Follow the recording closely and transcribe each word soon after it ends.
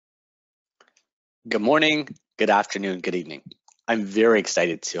Good morning, good afternoon, good evening. I'm very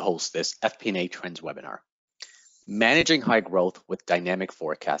excited to host this FP&A Trends webinar, Managing High Growth with Dynamic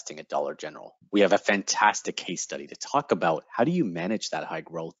Forecasting at Dollar General. We have a fantastic case study to talk about how do you manage that high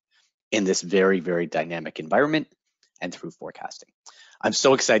growth in this very, very dynamic environment and through forecasting. I'm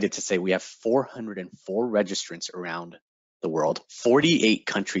so excited to say we have 404 registrants around the world, 48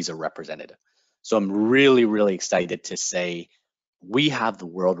 countries are represented. So I'm really, really excited to say we have the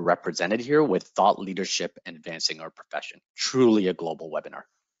world represented here with thought leadership and advancing our profession. Truly a global webinar.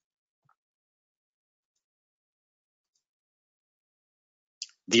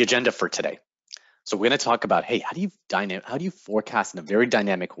 The agenda for today. So we're going to talk about, hey, how do you forecast in a very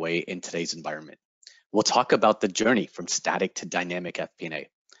dynamic way in today's environment? We'll talk about the journey from static to dynamic FP&A.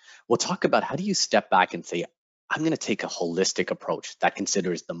 We'll talk about how do you step back and say, I'm going to take a holistic approach that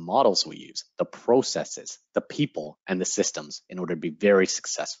considers the models we use, the processes, the people, and the systems in order to be very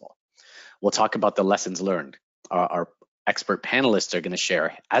successful. We'll talk about the lessons learned. Our expert panelists are going to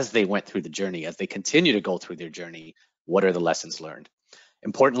share as they went through the journey, as they continue to go through their journey, what are the lessons learned?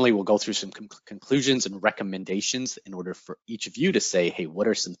 Importantly, we'll go through some conclusions and recommendations in order for each of you to say, hey, what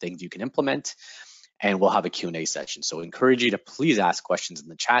are some things you can implement? And we'll have a Q&A session. So I encourage you to please ask questions in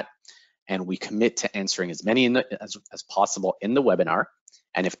the chat, and we commit to answering as many as possible in the webinar.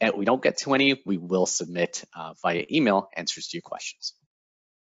 And if we don't get to any, we will submit via email answers to your questions.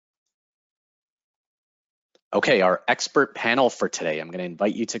 Okay, our expert panel for today. I'm going to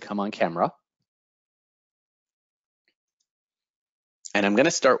invite you to come on camera. And I'm going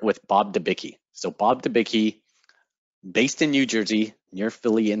to start with Bob Dubicki. So Bob Dubicki, based in New Jersey, near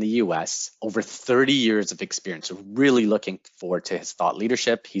Philly in the US, over 30 years of experience. So really looking forward to his thought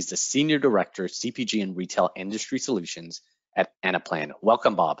leadership. He's the Senior Director, CPG and Retail Industry Solutions at Anaplan.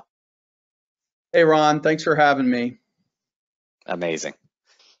 Welcome, Bob. Hey, Ron, thanks for having me. Amazing.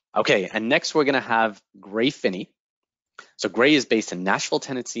 Okay, and next we're gonna have Gray Finney. So Gray is based in Nashville,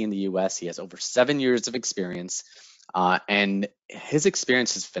 Tennessee in the US. He has over 7 years of experience. And his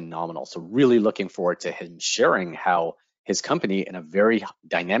experience is phenomenal. So really looking forward to him sharing how his company in a very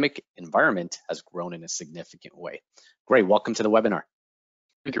dynamic environment has grown in a significant way. Great, welcome to the webinar.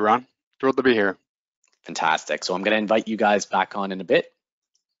 Thank you, Ron. Thrilled to be here. Fantastic. So I'm going to invite you guys back on in a bit.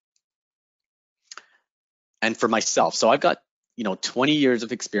 And for myself, so I've got 20 years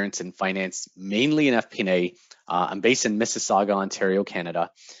of experience in finance, mainly in FP&A. I'm based in Mississauga, Ontario,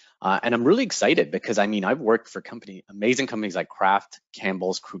 Canada. And I'm really excited because I've worked for amazing companies like Kraft,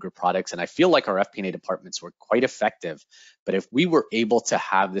 Campbell's, Kruger Products, and I feel like our FP&A departments were quite effective. But if we were able to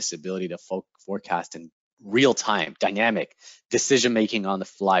have this ability to forecast in real time, dynamic decision-making on the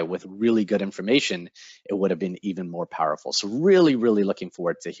fly with really good information, it would have been even more powerful. So really, really looking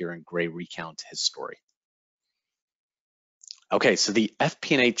forward to hearing Gray recount his story. Okay, so the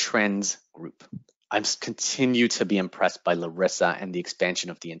FP&A Trends group. I'm continue to be impressed by Larissa and the expansion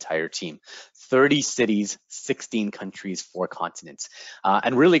of the entire team. 30 cities, 16 countries, 4 continents.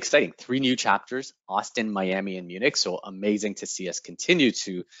 And really exciting, 3 new chapters, Austin, Miami, and Munich. So amazing to see us continue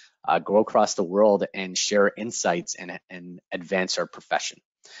to grow across the world and share insights and advance our profession.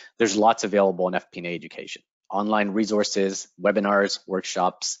 There's lots available in FP&A education, online resources, webinars,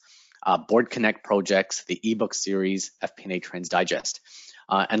 workshops, Board Connect projects, the ebook series, FP&A Trends Digest.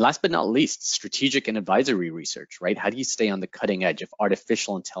 And last but not least, strategic and advisory research, right? How do you stay on the cutting edge of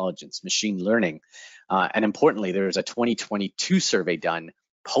artificial intelligence, machine learning? And importantly, there's a 2022 survey done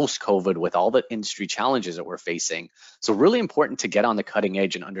post-COVID with all the industry challenges that we're facing. So really important to get on the cutting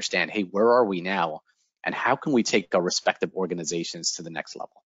edge and understand, hey, where are we now? And how can we take our respective organizations to the next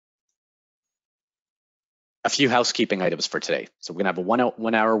level? A few housekeeping items for today. So we're gonna have a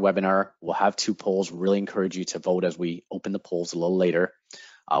one hour webinar. We'll have 2 polls. Really encourage you to vote as we open the polls a little later.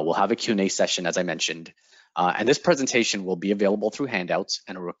 We'll have a Q&A session, as I mentioned. And this presentation will be available through handouts,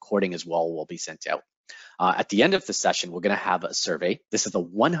 and a recording as well will be sent out. At the end of the session, we're gonna have a survey. This is the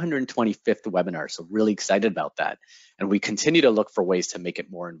 125th webinar, so really excited about that. And we continue to look for ways to make it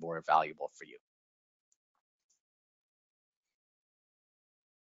more and more valuable for you.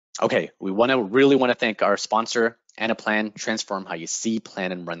 Okay, we really want to thank our sponsor, Anaplan, transform how you see,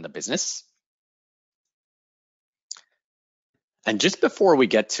 plan, and run the business. And just before we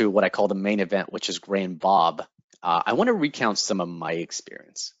get to what I call the main event, which is Gray and Bob, I want to recount some of my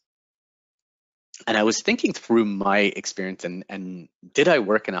experience. And I was thinking through my experience and did I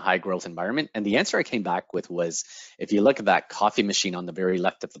work in a high growth environment? And the answer I came back with was, if you look at that coffee machine on the very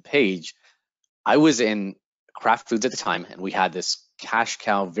left of the page, I was in Kraft Foods at the time, and we had this cash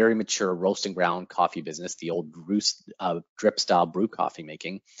cow, very mature roast and ground coffee business, the old drip style brew coffee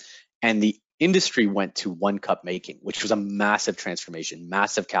making. And the industry went to one cup making, which was a massive transformation,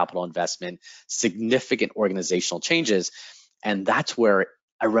 massive capital investment, significant organizational changes. And that's where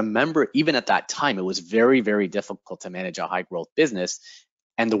I remember, even at that time, it was very, very difficult to manage a high growth business.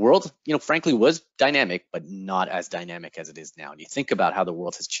 And the world, frankly, was dynamic, but not as dynamic as it is now. And you think about how the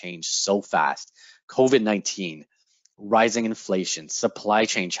world has changed so fast. COVID-19, rising inflation, supply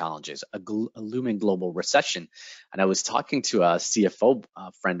chain challenges, a looming global recession. And I was talking to a CFO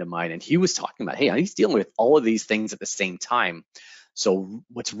friend of mine, and he was talking about, hey, he's dealing with all of these things at the same time. So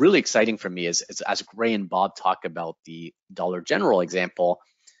what's really exciting for me is as Gray and Bob talk about the Dollar General example,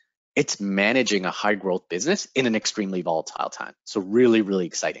 it's managing a high growth business in an extremely volatile time. So really, really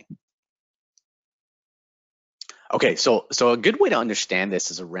exciting. Okay, so a good way to understand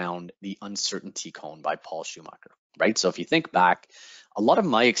this is around the uncertainty cone by Paul Schumacher, right? So if you think back, a lot of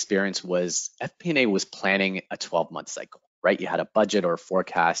my experience was FP&A was planning a 12-month cycle, right? You had a budget or a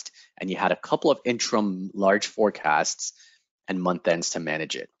forecast, and you had a couple of interim large forecasts and month ends to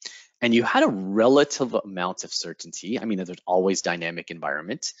manage it. And you had a relative amount of certainty. I mean, there's always dynamic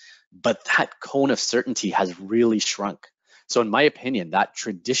environment, but that cone of certainty has really shrunk. So in my opinion, that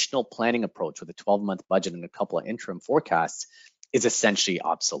traditional planning approach with a 12-month budget and a couple of interim forecasts is essentially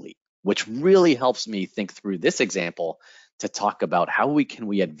obsolete, which really helps me think through this example to talk about how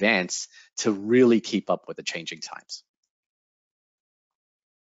we advance to really keep up with the changing times.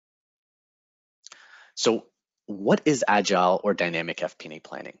 So what is agile or dynamic FP&A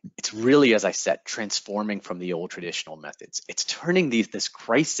planning? It's really, as I said, transforming from the old traditional methods. It's turning this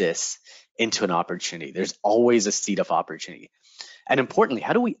crisis into an opportunity. There's always a seed of opportunity. And importantly,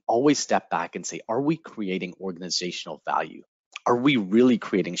 how do we always step back and say, are we creating organizational value? Are we really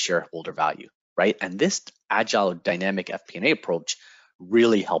creating shareholder value, right? And this agile or dynamic FP&A approach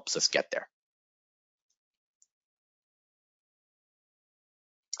really helps us get there.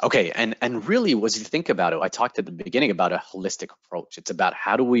 Okay, and really, as you think about it, I talked at the beginning about a holistic approach. It's about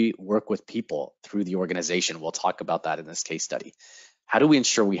how do we work with people through the organization. We'll talk about that in this case study. How do we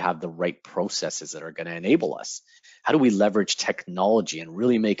ensure we have the right processes that are going to enable us? How do we leverage technology and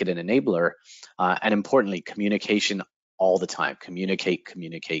really make it an enabler? And importantly, communication all the time. Communicate,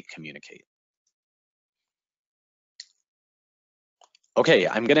 communicate, communicate. Okay,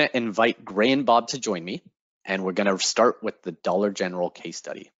 I'm going to invite Gray and Bob to join me, and we're going to start with the Dollar General case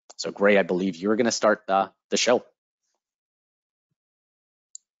study. So Gray, I believe you're going to start the show.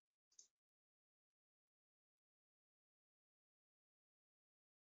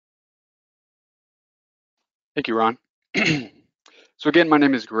 Thank you, Ron. So again, my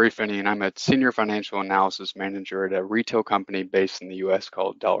name is Gray Finney, and I'm a Senior Financial Analysis Manager at a retail company based in the US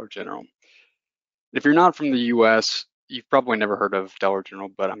called Dollar General. If you're not from the US, you've probably never heard of Dollar General,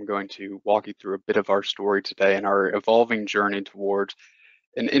 but I'm going to walk you through a bit of our story today and our evolving journey towards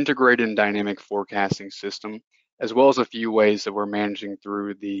an integrated and dynamic forecasting system, as well as a few ways that we're managing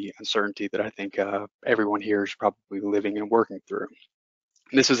through the uncertainty that I think everyone here is probably living and working through.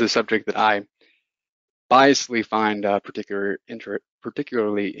 This is a subject that I biasly find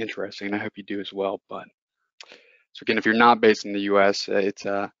particularly interesting, and I hope you do as well. But so again, if you're not based in the US, it's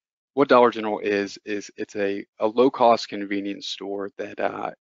what Dollar General is it's a low-cost convenience store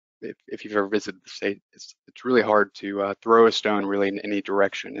that if you've ever visited the state, it's really hard to throw a stone really in any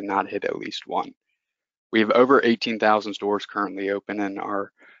direction and not hit at least one. We have over 18,000 stores currently open and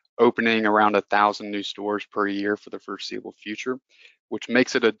are opening around 1,000 new stores per year for the foreseeable future, which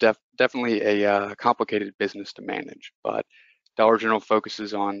makes it definitely a complicated business to manage. But Dollar General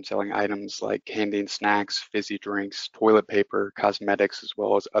focuses on selling items like candy and snacks, fizzy drinks, toilet paper, cosmetics, as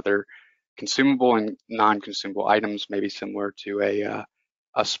well as other consumable and non-consumable items, maybe similar to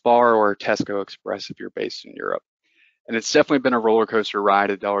a Spar or a Tesco Express if you're based in Europe. And it's definitely been a roller coaster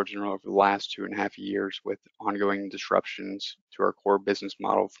ride at Dollar General over the last 2.5 years with ongoing disruptions to our core business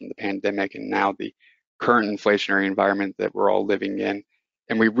model from the pandemic and now the current inflationary environment that we're all living in.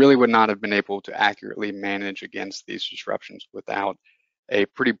 And we really would not have been able to accurately manage against these disruptions without a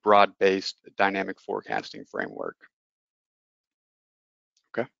pretty broad-based dynamic forecasting framework.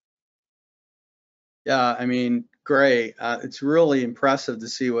 Okay. Yeah, I mean, Gray, it's really impressive to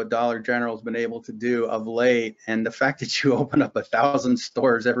see what Dollar General has been able to do of late. And the fact that you open up 1,000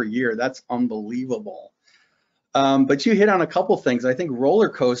 stores every year, that's unbelievable. But you hit on a couple things. I think roller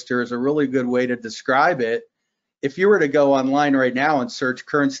coaster is a really good way to describe it. If you were to go online right now and search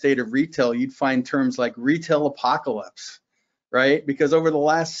current state of retail, you'd find terms like retail apocalypse, right? Because over the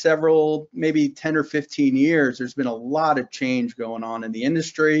last several, maybe 10 or 15 years, there's been a lot of change going on in the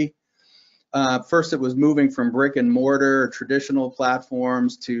industry. First, it was moving from brick and mortar, traditional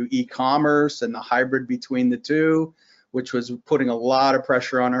platforms to e-commerce and the hybrid between the two. which was putting a lot of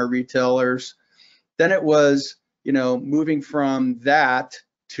pressure on our retailers. Then it was, moving from that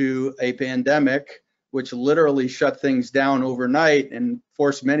to a pandemic, which literally shut things down overnight and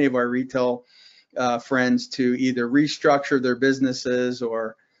forced many of our retail friends to either restructure their businesses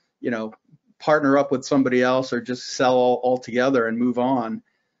or, partner up with somebody else or just sell altogether and move on.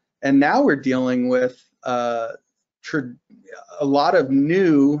 And now we're dealing with a lot of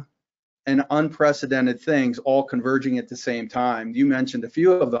new and unprecedented things all converging at the same time. You mentioned a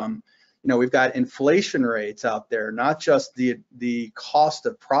few of them. We've got inflation rates out there, not just the cost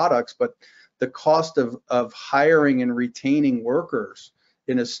of products, but the cost of hiring and retaining workers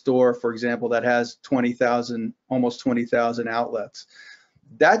in a store, for example, that has almost 20,000 outlets.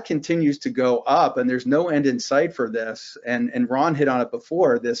 That continues to go up, and there's no end in sight for this. And Ron hit on it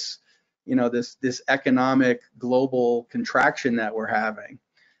before, this economic global contraction that we're having.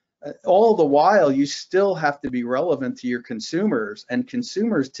 All the while, you still have to be relevant to your consumers, and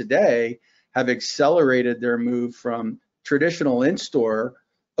consumers today have accelerated their move from traditional in-store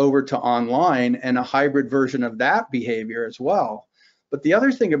over to online and a hybrid version of that behavior as well. But the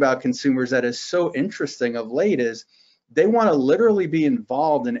other thing about consumers that is so interesting of late is they want to literally be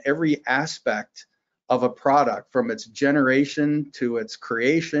involved in every aspect of a product, from its generation to its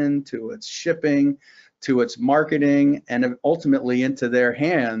creation to its shipping to its marketing, and ultimately into their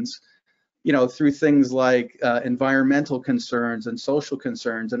hands, through things like environmental concerns and social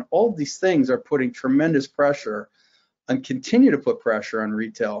concerns. And all of these things are putting tremendous pressure and continue to put pressure on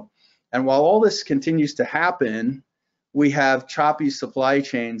retail. And while all this continues to happen, we have choppy supply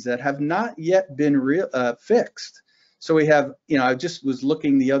chains that have not yet been fixed. So we have, I just was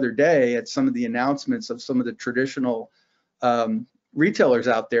looking the other day at some of the announcements of some of the traditional retailers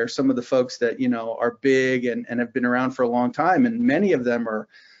out there, some of the folks that, are big and have been around for a long time, and many of them are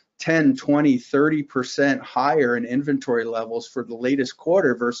 10, 20, 30% higher in inventory levels for the latest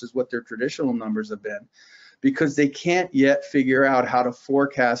quarter versus what their traditional numbers have been, because they can't yet figure out how to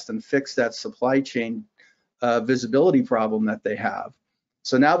forecast and fix that supply chain visibility problem that they have.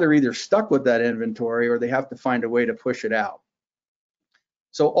 So now they're either stuck with that inventory or they have to find a way to push it out.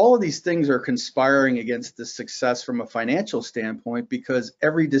 So all of these things are conspiring against the success from a financial standpoint, because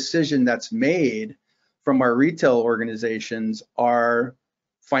every decision that's made from our retail organizations are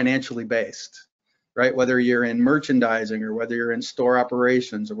financially based, right? Whether you're in merchandising or whether you're in store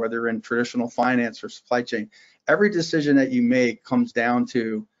operations or whether you're in traditional finance or supply chain, every decision that you make comes down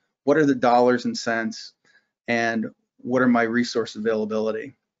to what are the dollars and cents and what are my resource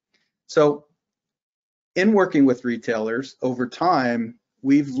availability. So in working with retailers over time,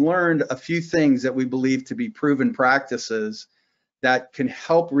 we've learned a few things that we believe to be proven practices that can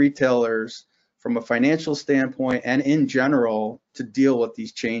help retailers from a financial standpoint and in general to deal with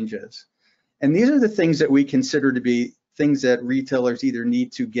these changes. And these are the things that we consider to be things that retailers either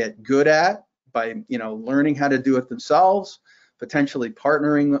need to get good at by, learning how to do it themselves, potentially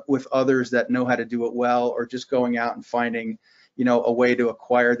partnering with others that know how to do it well, or just going out and finding, a way to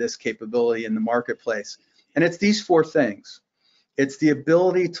acquire this capability in the marketplace. And it's these four things. It's the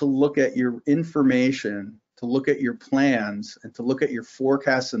ability to look at your information, to look at your plans, and to look at your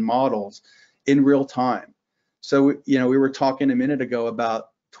forecasts and models in real time. So, we were talking a minute ago about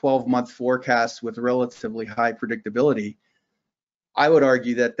 12-month forecasts with relatively high predictability. I would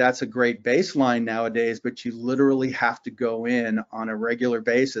argue that that's a great baseline nowadays, but you literally have to go in on a regular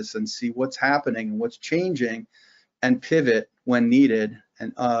basis and see what's happening and what's changing and pivot when needed,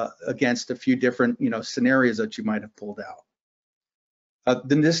 and against a few different scenarios that you might have pulled out.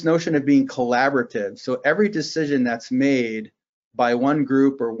 Then this notion of being collaborative. So every decision that's made by one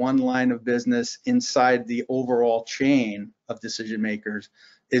group or one line of business inside the overall chain of decision makers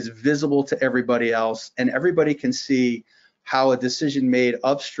is visible to everybody else, and everybody can see how a decision made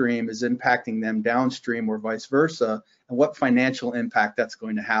upstream is impacting them downstream or vice versa, and what financial impact that's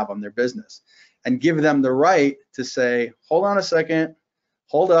going to have on their business. And give them the right to say, hold on a second,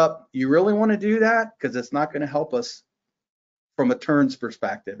 hold up, you really want to do that? Because it's not going to help us from a turns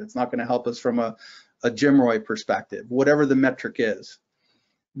perspective. It's not going to help us from a GMROI perspective, whatever the metric is.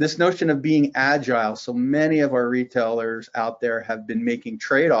 This notion of being agile. So many of our retailers out there have been making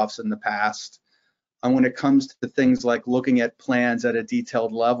trade-offs in the past, and when it comes to things like looking at plans at a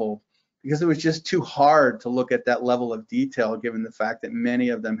detailed level, because it was just too hard to look at that level of detail, given the fact that many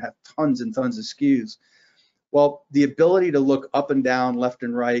of them have tons and tons of SKUs. Well, the ability to look up and down, left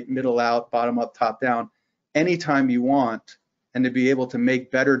and right, middle out, bottom up, top down, anytime you want, and to be able to make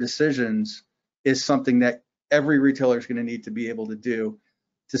better decisions is something that every retailer is going to need to be able to do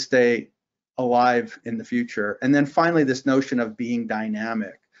to stay alive in the future. And then finally, this notion of being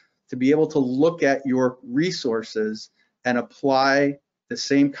dynamic, to be able to look at your resources and apply the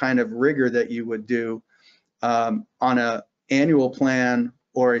same kind of rigor that you would do on an annual plan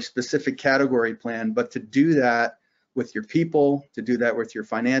or a specific category plan, but to do that with your people, to do that with your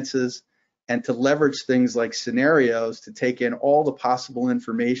finances, and to leverage things like scenarios to take in all the possible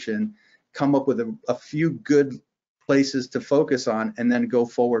information, come up with a few good places to focus on, and then go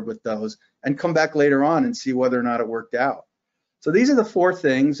forward with those and come back later on and see whether or not it worked out. So these are the 4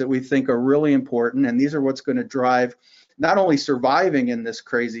 things that we think are really important, and these are what's going to drive not only surviving in this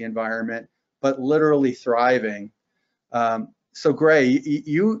crazy environment, but literally thriving. So Gray,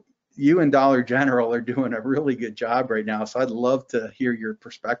 you and Dollar General are doing a really good job right now, so I'd love to hear your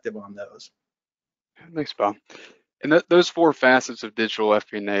perspective on those. Thanks, Bob. And those 4 facets of digital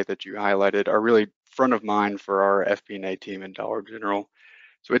FP&A that you highlighted are really front of mind for our FP&A team in Dollar General.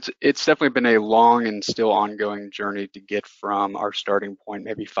 So it's definitely been a long and still ongoing journey to get from our starting point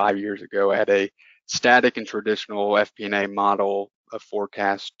maybe 5 years ago at a static and traditional FP&A model of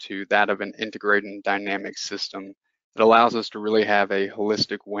forecast to that of an integrated and dynamic system that allows us to really have a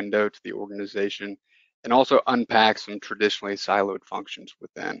holistic window to the organization and also unpack some traditionally siloed functions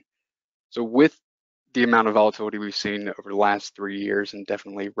within. So with the amount of volatility we've seen over the last 3 years and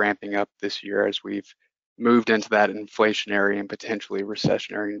definitely ramping up this year as we've moved into that inflationary and potentially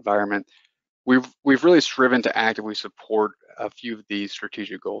recessionary environment, we've really striven to actively support a few of these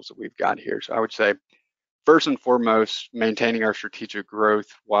strategic goals that we've got here. So I would say, first and foremost, maintaining our strategic growth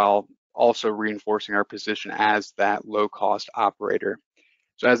while also reinforcing our position as that low-cost operator.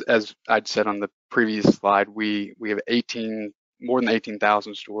 So as I'd said on the previous slide, we have more than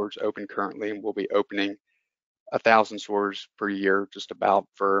 18,000 stores open currently, and we'll be opening 1,000 stores per year just about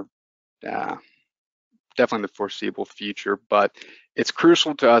for definitely the foreseeable future. But it's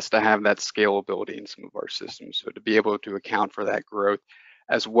crucial to us to have that scalability in some of our systems, so to be able to account for that growth,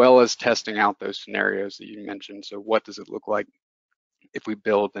 as well as testing out those scenarios that you mentioned. So what does it look like if we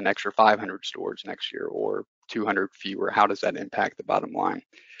build an extra 500 stores next year or 200 fewer? How does that impact the bottom line?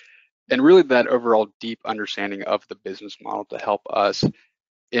 And really that overall deep understanding of the business model to help us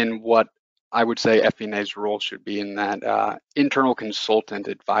in what I would say FP&A's role should be in that internal consultant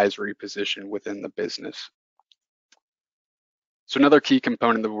advisory position within the business. So another key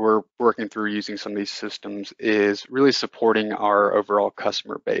component that we're working through using some of these systems is really supporting our overall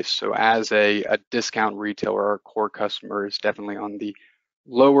customer base. So as a discount retailer, our core customer is definitely on the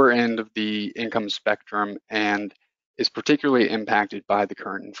lower end of the income spectrum and is particularly impacted by the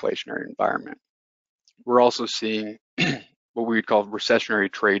current inflationary environment. We're also seeing what we would call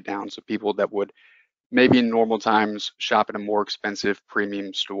recessionary trade down, so people that would maybe in normal times shop at a more expensive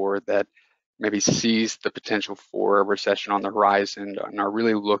premium store that maybe sees the potential for a recession on the horizon and are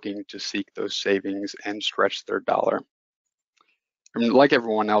really looking to seek those savings and stretch their dollar. And like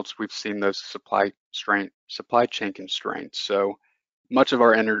everyone else, we've seen those supply chain constraints. So much of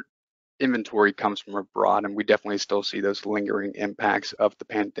our inventory comes from abroad, and we definitely still see those lingering impacts of the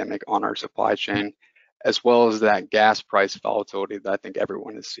pandemic on our supply chain, as well as that gas price volatility that I think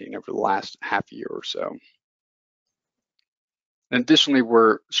everyone has seen over the last half year or so. And additionally,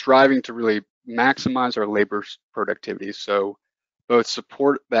 we're striving to really maximize our labor productivity. So both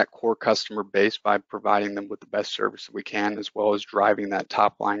support that core customer base by providing them with the best service that we can, as well as driving that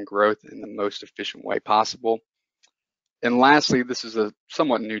top line growth in the most efficient way possible. And lastly, this is a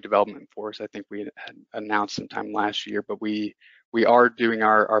somewhat new development for us. I think we had announced sometime last year, but we are doing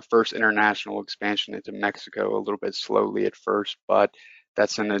our first international expansion into Mexico, a little bit slowly at first, but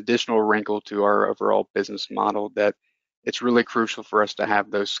that's an additional wrinkle to our overall business model that it's really crucial for us to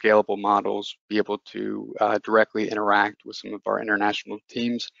have those scalable models, be able to directly interact with some of our international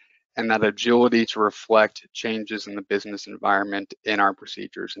teams, and that agility to reflect changes in the business environment in our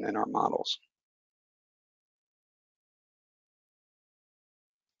procedures and in our models.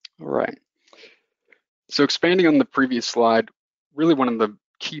 All right. So expanding on the previous slide, really one of the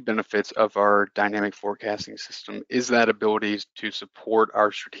key benefits of our dynamic forecasting system is that ability to support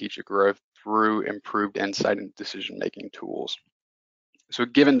our strategic growth through improved insight and decision-making tools. So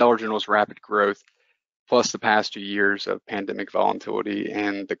given Dollar General's rapid growth, plus the past 2 years of pandemic volatility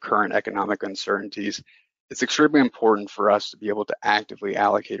and the current economic uncertainties, it's extremely important for us to be able to actively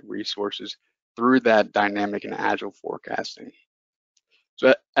allocate resources through that dynamic and agile forecasting.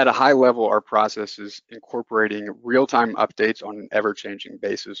 So at a high level, our process is incorporating real-time updates on an ever-changing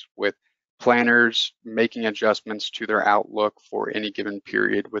basis, with planners making adjustments to their outlook for any given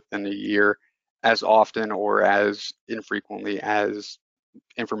period within a year as often or as infrequently as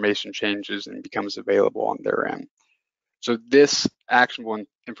information changes and becomes available on their end. So this actionable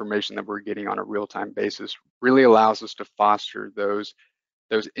information that we're getting on a real-time basis really allows us to foster those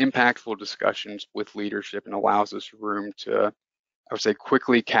those impactful discussions with leadership and allows us room to, I would say,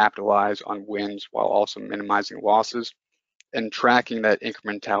 quickly capitalize on wins while also minimizing losses and tracking that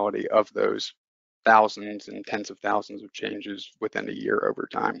incrementality of those thousands and tens of thousands of changes within a year over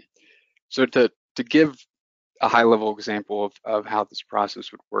time. So to give a high level example of how this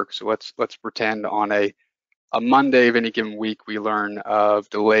process would work. So let's pretend on a Monday of any given week, we learn of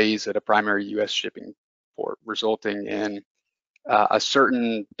delays at a primary US shipping port, resulting in a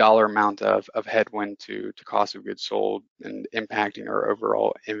certain dollar amount of headwind to cost of goods sold and impacting our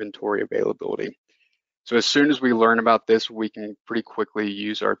overall inventory availability. So as soon as we learn about this, we can pretty quickly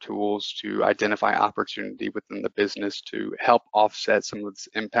use our tools to identify opportunity within the business to help offset some of this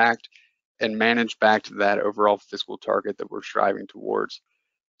impact and manage back to that overall fiscal target that we're striving towards.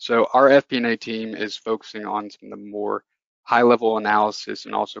 So our FP&A team is focusing on some of the more high-level analysis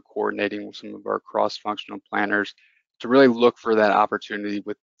and also coordinating with some of our cross-functional planners to really look for that opportunity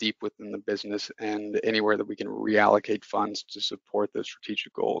deep within the business and anywhere that we can reallocate funds to support those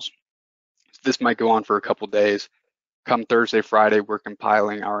strategic goals. So this might go on for a couple days. Come Thursday, Friday, we're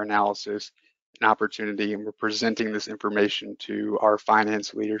compiling our analysis and opportunity, and we're presenting this information to our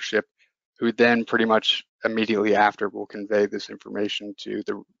finance leadership, who then pretty much immediately after will convey this information to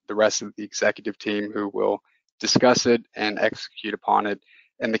the rest of the executive team, who will discuss it and execute upon it.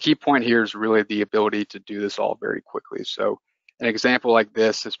 And the key point here is really the ability to do this all very quickly. So an example like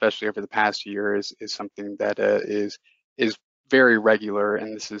this, especially over the past year, is something that is very regular,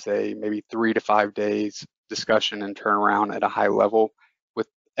 and this is a maybe 3 to 5 days discussion and turnaround at a high level, with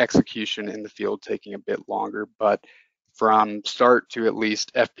execution in the field taking a bit longer. But from start to at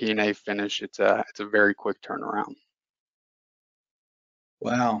least FP&A finish, it's a very quick turnaround.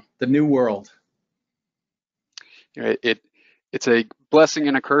 Wow, the new world. You know, it's a blessing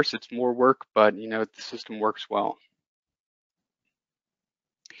and a curse. It's more work, but you know, the system works well.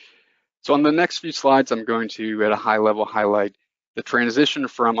 So on the next few slides, I'm going to, at a high level, highlight the transition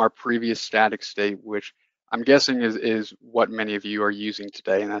from our previous static state, which I'm guessing is what many of you are using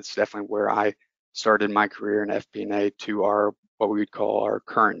today, and that's definitely where I started my career in FP&A, to our what we would call our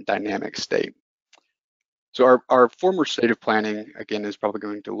current dynamic state. So our former state of planning, again, is probably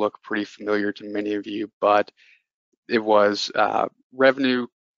going to look pretty familiar to many of you, but it was revenue,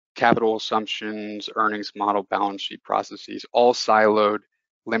 capital assumptions, earnings model, balance sheet processes, all siloed,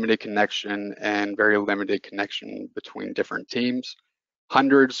 limited connection, and very limited connection between different teams.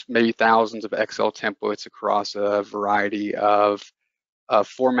 Hundreds, maybe thousands of Excel templates across a variety of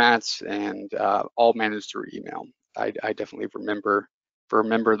formats, and all managed through email. I definitely remember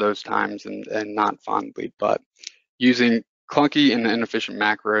those times, and not fondly, but using clunky and inefficient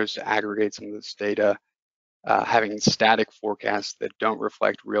macros to aggregate some of this data, having static forecasts that don't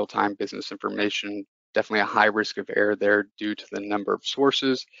reflect real-time business information, definitely a high risk of error there due to the number of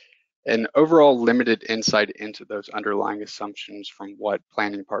sources, and overall limited insight into those underlying assumptions from what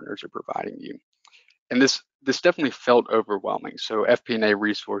planning partners are providing you. And this definitely felt overwhelming. So FP&A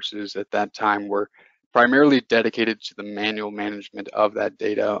resources at that time were primarily dedicated to the manual management of that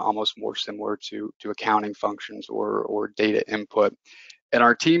data, almost more similar to accounting functions or data input. And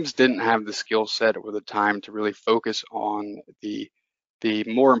our teams didn't have the skill set or the time to really focus on the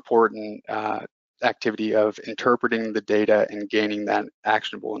more important activity of interpreting the data and gaining that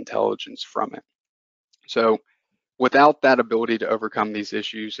actionable intelligence from it. So without that ability to overcome these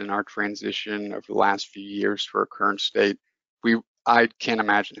issues in our transition over the last few years to our current state, I can't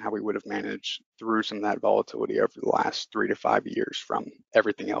imagine how we would have managed through some of that volatility over the last 3 to 5 years from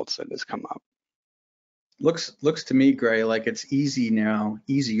everything else that has come up. Looks to me, Gray, like it's easy now,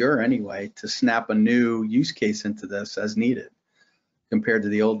 easier anyway, to snap a new use case into this as needed compared to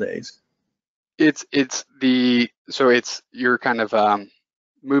the old days. You're kind of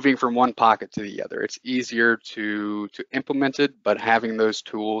moving from one pocket to the other. It's easier to implement it, but having those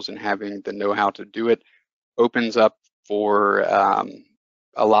tools and having the know-how to do it opens up for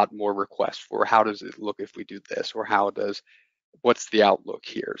a lot more requests for how does it look if we do this, or what's the outlook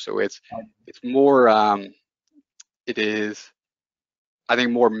here. So it's more it is, I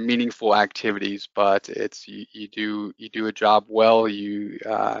think, more meaningful activities, but it's you do a job well, you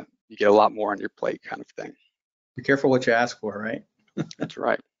get a lot more on your plate, kind of thing. Be careful what you ask for, right? That's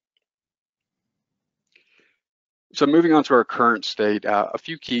right. So moving on to our current state, a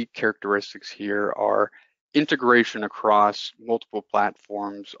few key characteristics here are integration across multiple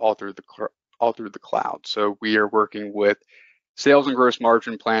platforms all through the cloud. So we are working with sales and gross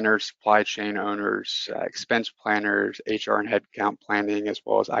margin planners, supply chain owners, expense planners, HR and headcount planning, as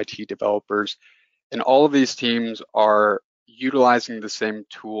well as IT developers. And all of these teams are utilizing the same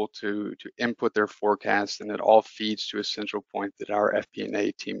tool to input their forecast, and it all feeds to a central point that our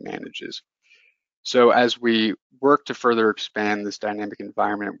FP&A team manages. So as we work to further expand this dynamic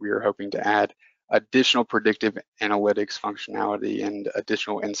environment, we are hoping to add additional predictive analytics functionality and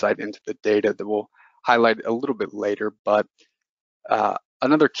additional insight into the data that we'll highlight a little bit later. But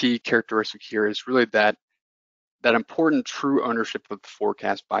another key characteristic here is really that important true ownership of the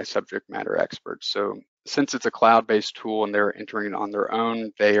forecast by subject matter experts. So since it's a cloud-based tool and they're entering it on their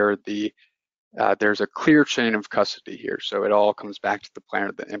own, they are there's a clear chain of custody here. So it all comes back to the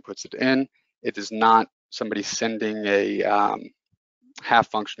planner that inputs it in. It is not somebody sending a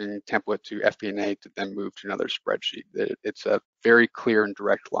half-functioning template to FP&A to then move to another spreadsheet. It's a very clear and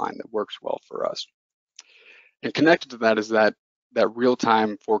direct line that works well for us. And connected to that is that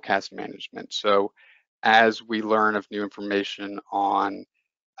real-time forecast management. So as we learn of new information on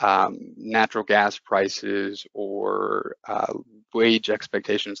natural gas prices or wage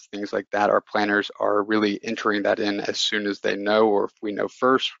expectations, things like that, our planners are really entering that in as soon as they know, or if we know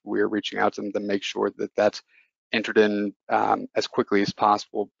first, we're reaching out to them to make sure that that's entered in as quickly as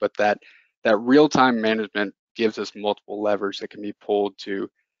possible. But that real-time management gives us multiple levers that can be pulled to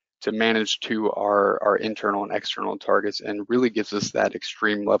manage to our internal and external targets, and really gives us that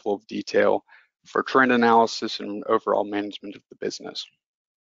extreme level of detail for trend analysis and overall management of the business.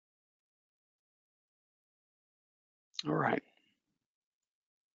 All right.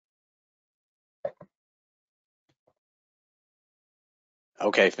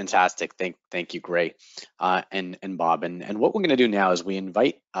 Okay, fantastic. Thank you, Gray, and Bob. And what we're going to do now is we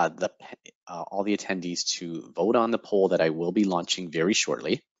invite all the attendees to vote on the poll that I will be launching very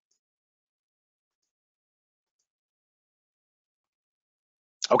shortly.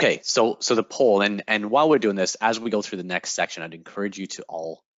 Okay, so the poll, and while we're doing this, as we go through the next section, I'd encourage you to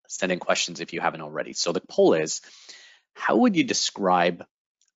all send in questions if you haven't already. So the poll is, how would you describe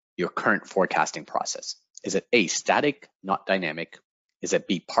your current forecasting process? Is it A, static, not dynamic? Is it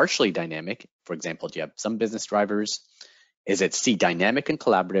B, partially dynamic? For example, do you have some business drivers? Is it C, dynamic and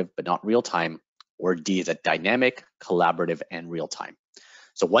collaborative, but not real time? Or D, is it dynamic, collaborative, and real time?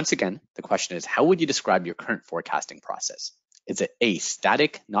 So once again, the question is, how would you describe your current forecasting process? Is it A,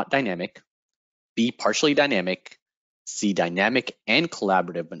 static, not dynamic? B, partially dynamic? C, dynamic and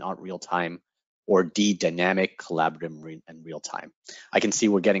collaborative, but not real time? Or D, dynamic, collaborative, and real time? I can see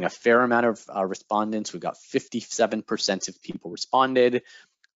we're getting a fair amount of respondents. We've got 57% of people responded.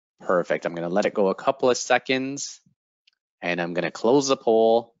 Perfect. I'm going to let it go a couple of seconds, and I'm going to close the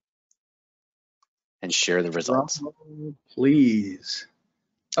poll and share the results. Please.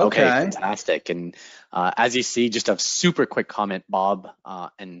 Okay, fantastic. And as you see, just a super quick comment, Bob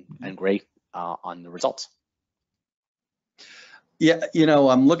and Gray, on the results. Yeah, you know,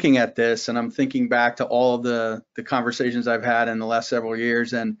 I'm looking at this and I'm thinking back to all of the conversations I've had in the last several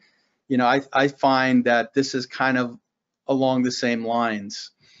years, and you know, I find that this is kind of along the same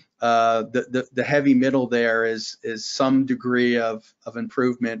lines. The heavy middle there is some degree of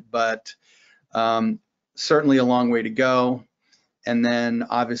improvement, but certainly a long way to go. And then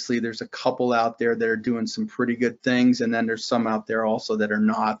obviously there's a couple out there that are doing some pretty good things, and then there's some out there also that are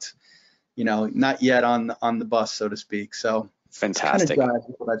not, you know, not yet on the bus, so to speak. So fantastic. Kind of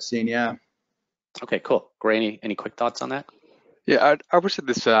what I've seen, yeah. Okay, cool. Gray, any quick thoughts on that? Yeah, I would say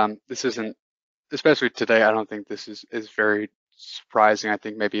this isn't, especially today, I don't think this is very surprising. I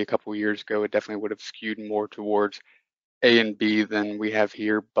think maybe a couple of years ago, it definitely would have skewed more towards A and B than we have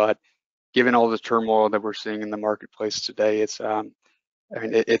here. But given all the turmoil that we're seeing in the marketplace today, it's I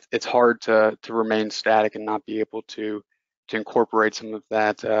mean, it's hard to remain static and not be able to incorporate some of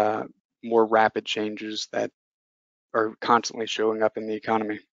that more rapid changes that are constantly showing up in the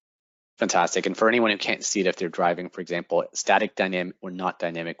economy. Fantastic. And for anyone who can't see it if they're driving, for example, static, dynamic, or not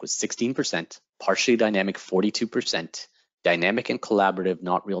dynamic was 16%, partially dynamic 42%, dynamic and collaborative,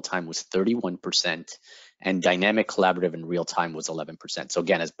 not real time, was 31%, and dynamic, collaborative, and real time was 11%. So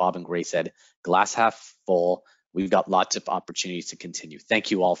again, as Bob and Gray said, glass half full. We've got lots of opportunities to continue.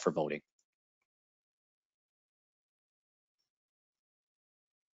 Thank you all for voting.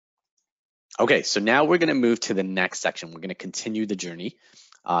 Okay, so now we're going to move to the next section. We're going to continue the journey.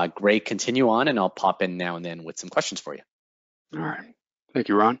 Gray, continue on, and I'll pop in now and then with some questions for you. All right, thank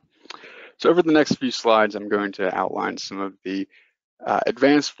you, Ron. So over the next few slides, I'm going to outline some of the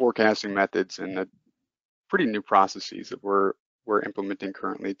advanced forecasting methods and the pretty new processes that we're implementing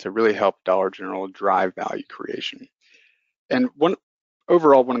currently to really help Dollar General drive value creation. And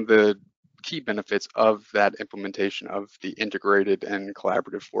overall, one of the key benefits of that implementation of the integrated and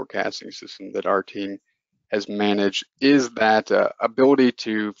collaborative forecasting system that our team has managed is that ability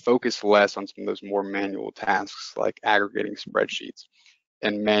to focus less on some of those more manual tasks like aggregating spreadsheets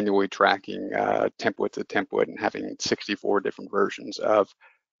and manually tracking template to template and having 64 different versions of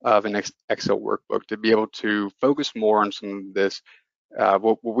an Excel workbook, to be able to focus more on some of this,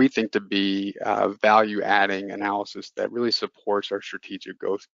 what we think to be value-adding analysis that really supports our strategic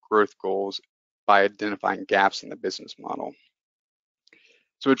growth goals by identifying gaps in the business model.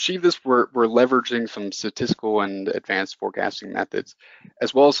 So to achieve this, we're leveraging some statistical and advanced forecasting methods,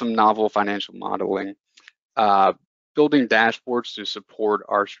 as well as some novel financial modeling, building dashboards to support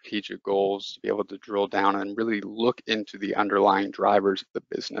our strategic goals, to be able to drill down and really look into the underlying drivers of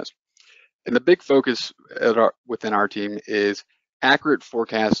the business. And the big focus within our team is accurate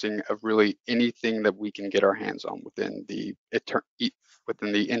forecasting of really anything that we can get our hands on within the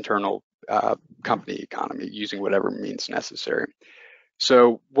internal company economy, using whatever means necessary.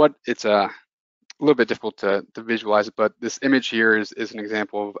 So it's a little bit difficult to visualize it, but this image here is an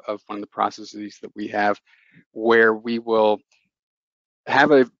example of one of the processes that we have, where we will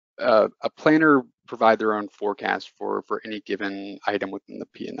have a planner provide their own forecast for any given item within the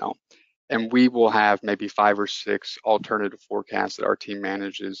P&L. And we will have maybe 5 or 6 alternative forecasts that our team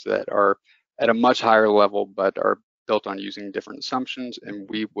manages that are at a much higher level, but are built on using different assumptions. And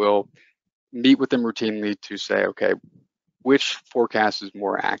we will meet with them routinely to say, okay, which forecast is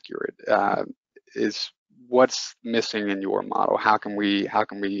more accurate? Is what's missing in your model? How can we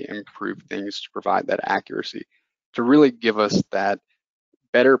improve things to provide that accuracy, to really give us that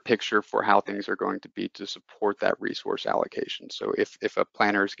better picture for how things are going to be to support that resource allocation. So if a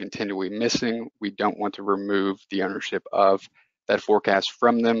planner is continually missing, we don't want to remove the ownership of that forecast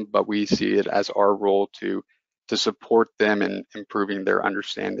from them, but we see it as our role to support them in improving their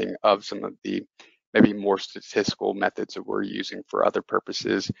understanding of some of the maybe more statistical methods that we're using for other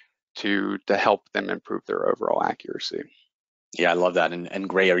purposes to help them improve their overall accuracy. Yeah, I love that. And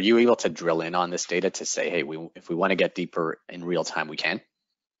Gray, are you able to drill in on this data to say, hey, if we want to get deeper in real time, we can?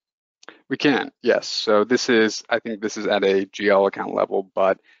 We can, yes. So I think this is at a GL account level,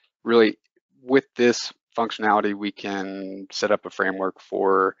 but really with this functionality, we can set up a framework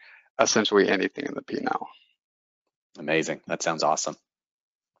for essentially anything in the P&L. Amazing. That sounds awesome.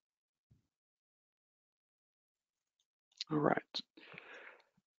 All right.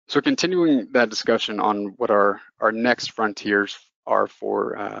 So continuing that discussion on what our next frontiers are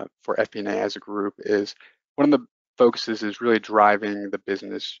for FP&A as a group, is one of the focuses is really driving the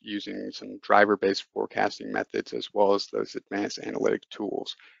business using some driver-based forecasting methods, as well as those advanced analytic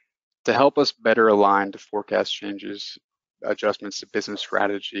tools, to help us better align to forecast changes, adjustments to business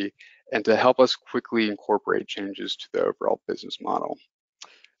strategy, and to help us quickly incorporate changes to the overall business model.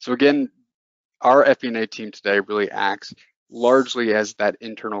 So again, our FP&A team today really acts largely as that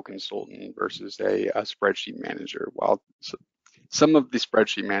internal consultant versus a spreadsheet manager. While some of the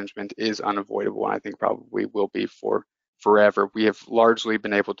spreadsheet management is unavoidable, and I think probably will be for forever, we have largely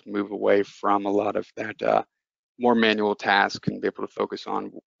been able to move away from a lot of that more manual tasks and be able to focus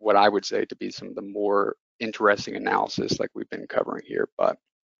on what I would say to be some of the more interesting analysis like we've been covering here. But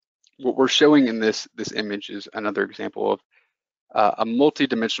what we're showing in this image is another example of a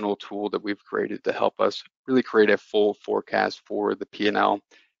multi-dimensional tool that we've created to help us really create a full forecast for the P&L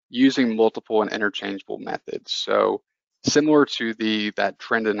using multiple and interchangeable methods. So similar to that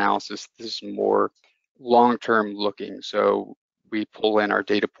trend analysis, this is more long-term looking. So we pull in our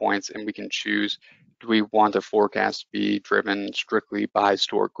data points and we can choose, do we want a forecast to be driven strictly by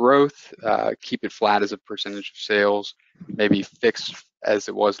store growth, keep it flat as a percentage of sales, maybe fixed as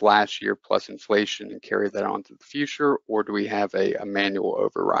it was last year plus inflation and carry that on to the future, or do we have a manual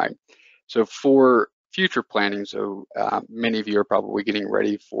override? So for future planning, so many of you are probably getting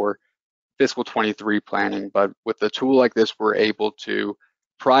ready for fiscal 23 planning, but with a tool like this, we're able to,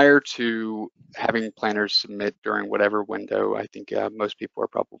 prior to having planners submit during whatever window I think most people are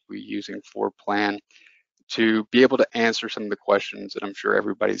probably using for plan, to be able to answer some of the questions that I'm sure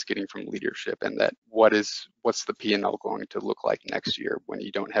everybody's getting from leadership, and that what's the P&L going to look like next year when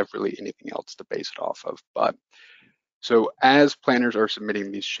you don't have really anything else to base it off of. But so as planners are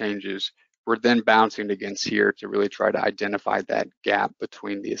submitting these changes, we're then bouncing against here to really try to identify that gap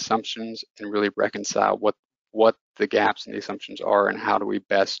between the assumptions and really reconcile what the gaps in the assumptions are and how do we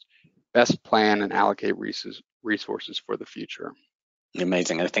best plan and allocate resources for the future.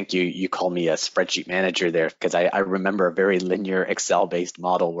 Amazing. I think you call me a spreadsheet manager there, because I remember a very linear Excel-based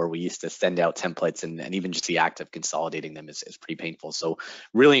model where we used to send out templates, and even just the act of consolidating them is pretty painful. So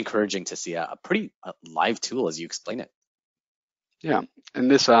really encouraging to see a pretty live tool as you explain it. Yeah, and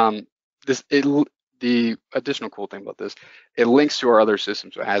the additional cool thing about this, it links to our other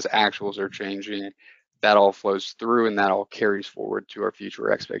systems. So as actuals are changing, that all flows through and that all carries forward to our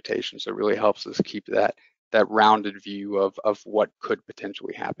future expectations. So it really helps us keep that rounded view of what could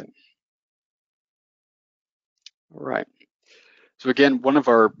potentially happen. All right. So again, one of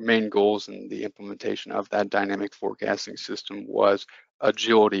our main goals in the implementation of that dynamic forecasting system was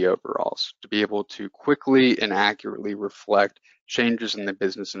agility overall, so to be able to quickly and accurately reflect changes in the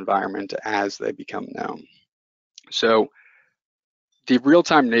business environment as they become known. So the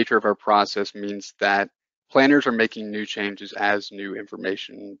real-time nature of our process means that planners are making new changes as new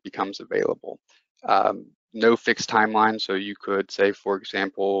information becomes available. No fixed timeline, so you could say, for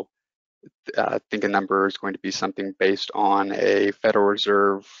example, I think a number is going to be something based on a Federal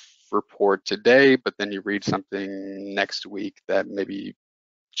Reserve report today, but then you read something next week that maybe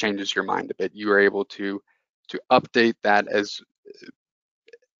changes your mind a bit. You are able to update that as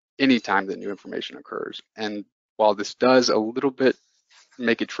any time that new information occurs. And while this does a little bit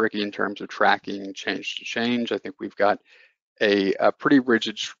make it tricky in terms of tracking change to change, I think we've got a pretty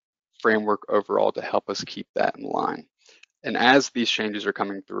rigid framework overall to help us keep that in line. And as these changes are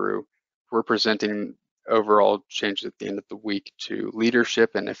coming through, we're presenting overall changes at the end of the week to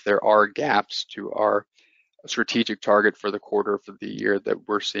leadership. And if there are gaps to our strategic target for the quarter, for the year that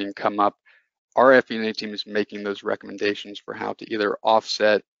we're seeing come up, our FP&A team is making those recommendations for how to either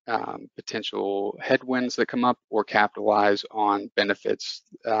offset potential headwinds that come up or capitalize on benefits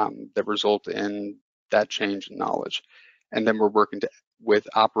that result in that change in knowledge. And then we're working with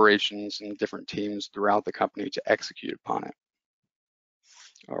operations and different teams throughout the company to execute upon it.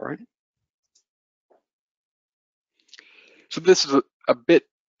 All right. So this is a bit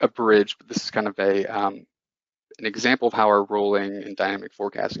abridged, but this is kind of an example of how our rolling and dynamic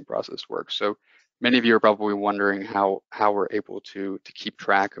forecasting process works. So many of you are probably wondering how we're able to keep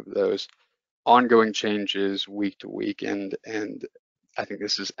track of those ongoing changes week to week, and I think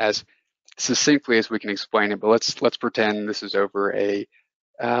this is as succinctly as we can explain it. But let's pretend this is over a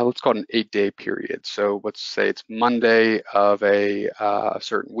let's call it an 8-day period. So let's say it's Monday of a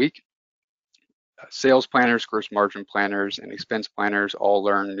certain week. Sales planners, gross margin planners, and expense planners all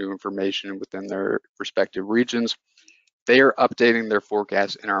learn new information within their respective regions. They are updating their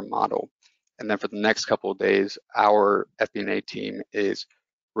forecast in our model. And then for the next couple of days, our FP&A team is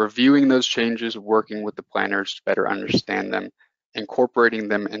reviewing those changes, working with the planners to better understand them, incorporating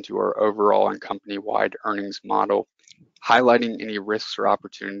them into our overall and company-wide earnings model, highlighting any risks or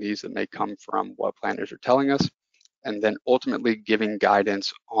opportunities that may come from what planners are telling us, and then ultimately giving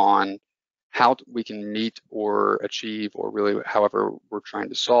guidance on how we can meet or achieve, or really however we're trying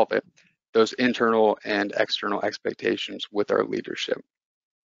to solve it, those internal and external expectations with our leadership.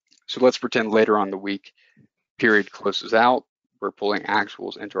 So let's pretend later on the week period closes out, we're pulling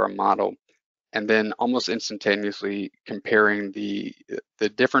actuals into our model, and then almost instantaneously comparing the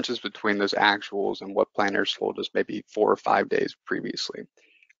differences between those actuals and what planners told us maybe 4 or 5 days previously,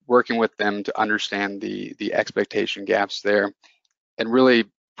 working with them to understand the expectation gaps there, and really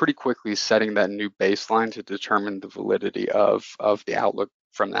pretty quickly setting that new baseline to determine the validity of the outlook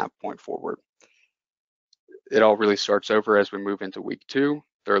from that point forward. It all really starts over as we move into week 2.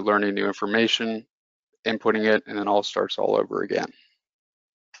 They're learning new information, inputting it, and then all starts all over again.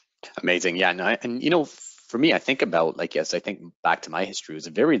 Amazing. Yeah. No, and you know, for me, I think about I think back to my history, it was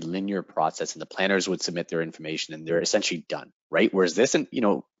a very linear process, and the planners would submit their information and they're essentially done, right? Whereas this,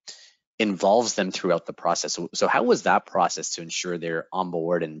 involves them throughout the process. So how was that process to ensure they're on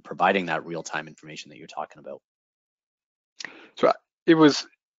board and providing that real-time information that you're talking about? So it was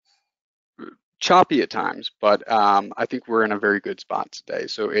choppy at times, but I think we're in a very good spot today.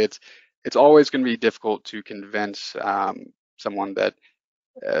 So it's always going to be difficult to convince someone that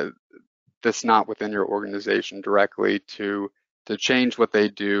that's not within your organization directly to change what they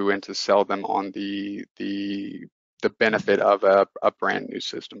do and to sell them on the benefit of a brand new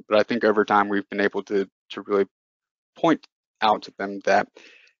system. But I think over time we've been able to really point out to them that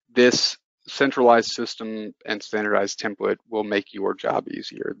this centralized system and standardized template will make your job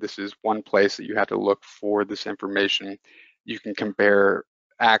easier. This is one place that you have to look for this information. You can compare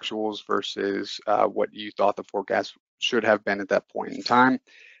actuals versus what you thought the forecast should have been at that point in time.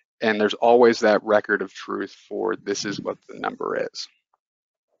 And there's always that record of truth for this is what the number is.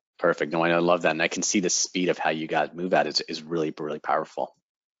 Perfect. No, I love that. And I can see the speed of how you got move at is really, really powerful.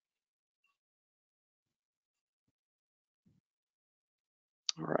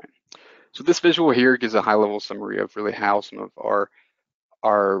 All right. So this visual here gives a high-level summary of really how some of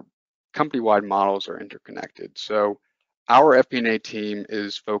our company-wide models are interconnected. So our FP&A team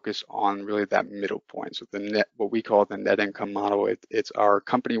is focused on really that middle point. So the net, what we call the net income model, it's our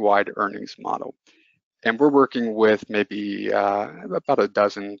company-wide earnings model. And we're working with maybe about a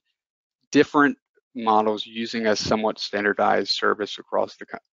dozen different models using a somewhat standardized service across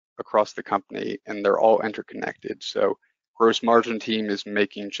the company, and they're all interconnected. So gross margin team is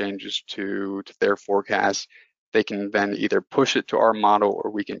making changes to their forecast. They can then either push it to our model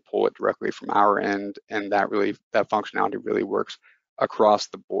or we can pull it directly from our end, and that functionality really works across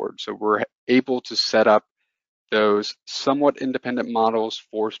the board. So we're able to set up those somewhat independent models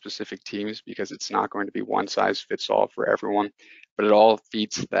for specific teams because it's not going to be one size fits all for everyone, but it all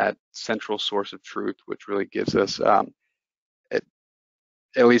feeds that central source of truth, which really gives us, at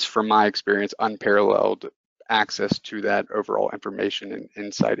least from my experience, unparalleled access to that overall information and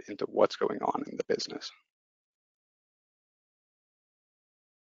insight into what's going on in the business.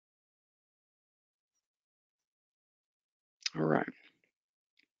 All right.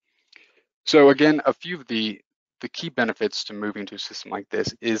 So again, a few of the key benefits to moving to a system like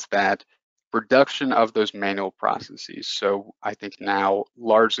this is that reduction of those manual processes. So I think now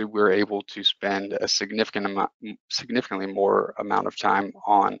largely we're able to spend a significantly more amount of time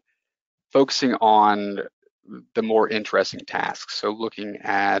on focusing on the more interesting tasks. So looking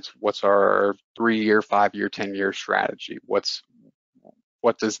at what's our 3-year, 5-year, 10-year strategy?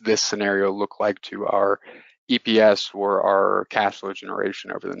 What does this scenario look like to our EPS or our cash flow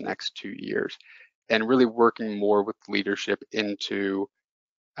generation over the next 2 years? And really working more with leadership into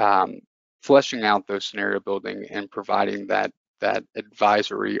fleshing out those scenario building and providing that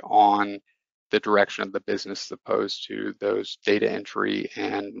advisory on the direction of the business as opposed to those data entry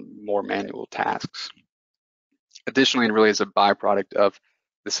and more manual tasks. Additionally, and really as a byproduct of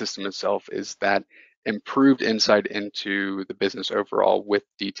the system itself, is that improved insight into the business overall with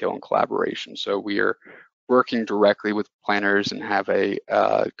detail and collaboration. So we are working directly with planners and have a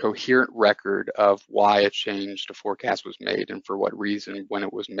coherent record of why a change to forecast was made and for what reason, when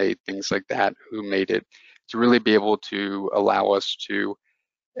it was made, things like that, who made it, to really be able to allow us to,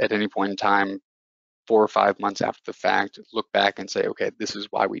 at any point in time, 4 or 5 months after the fact, look back and say, okay, this is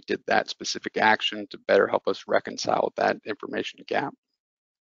why we did that specific action to better help us reconcile that information gap.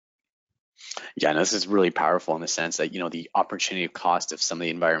 Yeah, and this is really powerful in the sense that, the opportunity cost of some of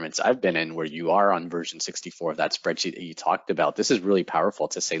the environments I've been in where you are on version 64 of that spreadsheet that you talked about, this is really powerful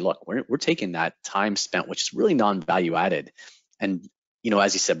to say, look, we're taking that time spent, which is really non-value added. And,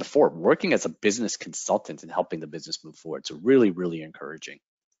 as you said before, working as a business consultant and helping the business move forward. So really, really encouraging.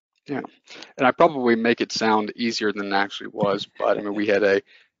 Yeah, and I probably make it sound easier than it actually was, but I mean, we had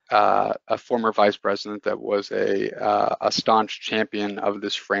a former vice president that was a staunch champion of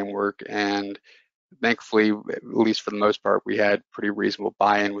this framework, and thankfully, at least for the most part, we had pretty reasonable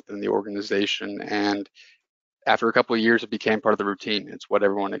buy-in within the organization. And after a couple of years, it became part of the routine. It's what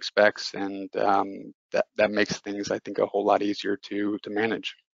everyone expects, and that makes things, I think, a whole lot easier to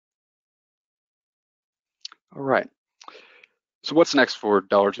manage. All right. So what's next for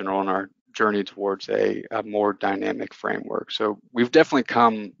Dollar General in our journey towards a more dynamic framework? So we've definitely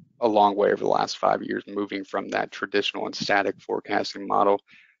come a long way over the last 5 years, moving from that traditional and static forecasting model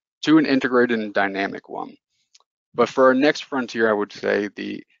to an integrated and dynamic one. But for our next frontier, I would say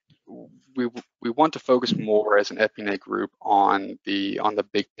we want to focus more as an FP&A group on the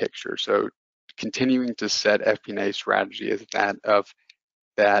big picture. So continuing to set FP&A strategy as that of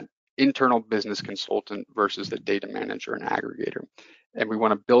that internal business consultant versus the data manager and aggregator. And we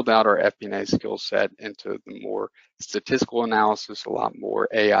want to build out our FP&A skill set into the more statistical analysis, a lot more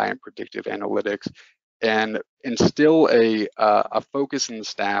AI and predictive analytics, and instill a focus in the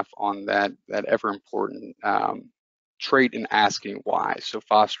staff on that ever important trait in asking why. So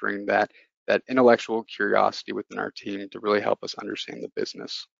fostering that intellectual curiosity within our team to really help us understand the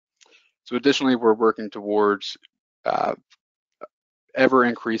business. So additionally, we're working towards ever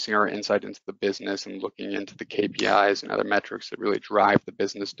increasing our insight into the business and looking into the KPIs and other metrics that really drive the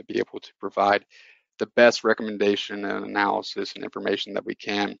business to be able to provide the best recommendation and analysis and information that we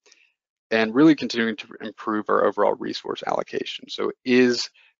can, and really continuing to improve our overall resource allocation. So is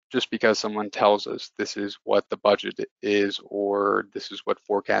just because someone tells us this is what the budget is or this is what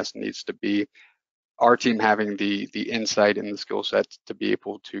forecast needs to be, our team having the insight and the skill sets to be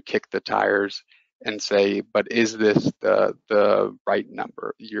able to kick the tires and say, but is this the right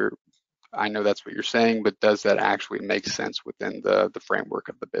number? I know that's what you're saying, but does that actually make sense within the framework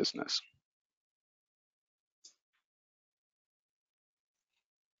of the business?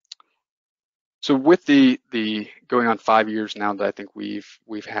 So with the going on 5 years now that I think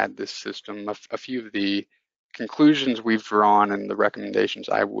we've had this system, a few of the conclusions we've drawn and the recommendations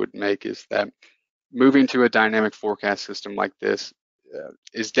I would make is that moving to a dynamic forecast system like this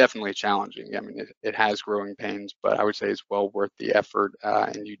is definitely challenging. I mean, it has growing pains, but I would say it's well worth the effort,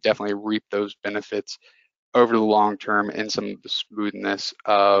 and you definitely reap those benefits over the long term and some of the smoothness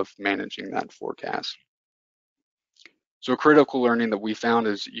of managing that forecast. So a critical learning that we found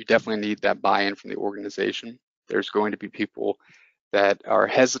is you definitely need that buy-in from the organization. There's going to be people that are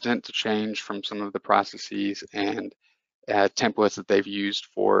hesitant to change from some of the processes and templates that they've used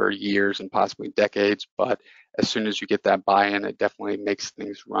for years and possibly decades, but as soon as you get that buy-in, it definitely makes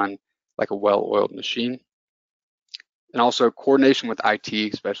things run like a well-oiled machine. And also coordination with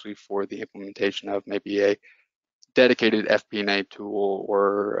IT, especially for the implementation of maybe a dedicated FP&A tool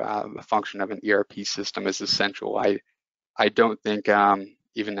or a function of an ERP system is essential. I don't think,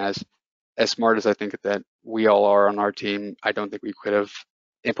 even as smart as I think that we all are on our team, I don't think we could have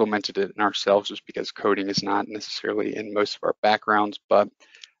implemented it in ourselves just because coding is not necessarily in most of our backgrounds, but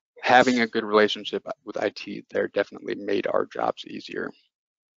having a good relationship with IT there definitely made our jobs easier.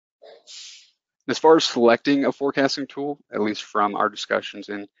 As far as selecting a forecasting tool, at least from our discussions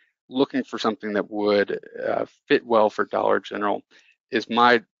and looking for something that would fit well for Dollar General, is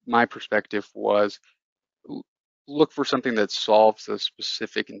my perspective was look for something that solves a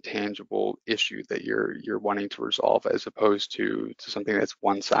specific and tangible issue that you're wanting to resolve, as opposed to something that's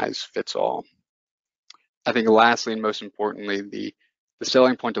one size fits all. I think lastly and most importantly, the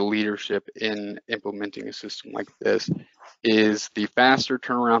selling point of leadership in implementing a system like this is the faster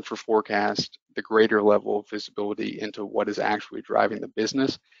turnaround for forecast, the greater level of visibility into what is actually driving the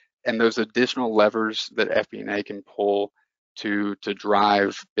business, and those additional levers that FP&A can pull to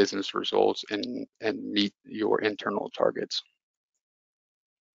drive business results and meet your internal targets.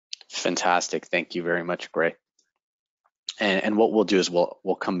 Fantastic. Thank you very much, Gray. And what we'll do is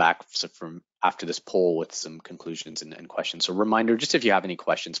we'll come back from after this poll with some conclusions and questions. So reminder, just if you have any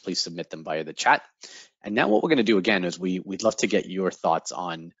questions, please submit them via the chat. And now what we're going to do again is we'd love to get your thoughts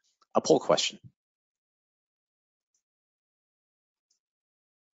on a poll question.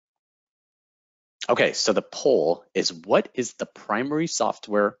 Okay, so the poll is, what is the primary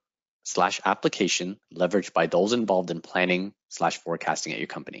software / application leveraged by those involved in planning / forecasting at your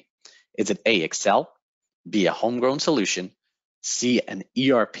company? Is it A, Excel, B, a homegrown solution, C, an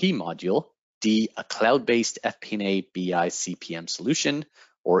ERP module, D, a cloud-based FP&A BI CPM solution,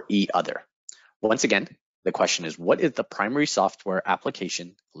 or E, other? Once again, the question is, what is the primary software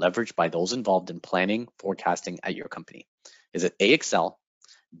application leveraged by those involved in planning, forecasting at your company? Is it A, Excel,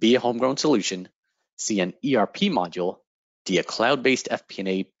 B, a homegrown solution, C, an ERP module, D, a cloud-based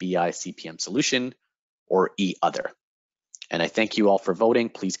FP&A BI CPM solution, or E, other? And I thank you all for voting.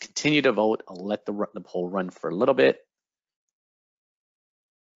 Please continue to vote. I'll let the poll run for a little bit.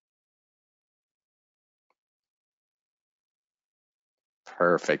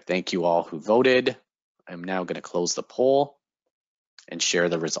 Perfect. Thank you all who voted. I'm now going to close the poll and share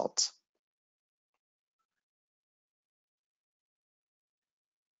the results.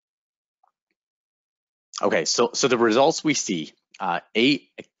 Okay, so the results we see, A,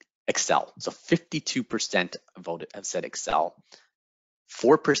 Excel. So 52% voted have said Excel,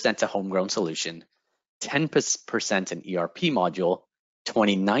 4% a homegrown solution, 10% an ERP module,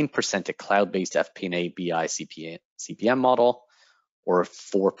 29% a cloud-based FP&A BI CPM model, or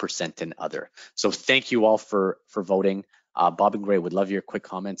 4% in other. So thank you all for voting. Bob and Gray, would love your quick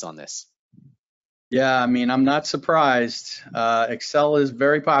comments on this. Yeah, I mean, I'm not surprised. Excel is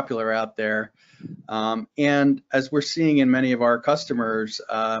very popular out there. And as we're seeing in many of our customers,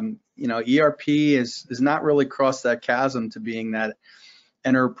 you know, ERP is not really crossed that chasm to being that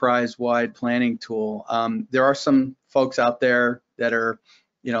enterprise-wide planning tool. There are some folks out there that are,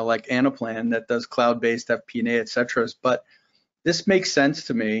 you know, like Anaplan that does cloud-based FP&A, et cetera. But this makes sense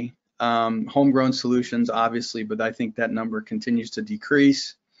to me. Homegrown solutions, obviously, but I think that number continues to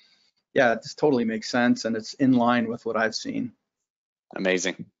decrease. Yeah, this totally makes sense, and it's in line with what I've seen.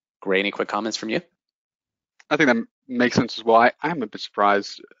 Amazing. Gray, any quick comments from you? I think that makes sense as well. I'm a bit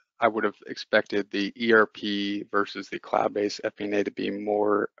surprised. I would have expected the ERP versus the cloud-based FP&A to be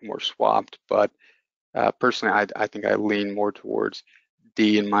more swapped, but personally, I think I lean more towards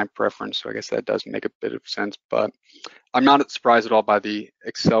D in my preference, so I guess that does make a bit of sense. But I'm not surprised at all by the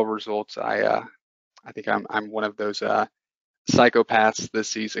Excel results. I think I'm one of those psychopaths that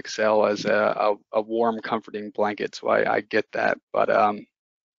sees Excel as a warm, comforting blanket, so I get that. But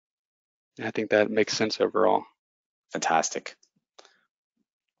I think that makes sense overall. Fantastic.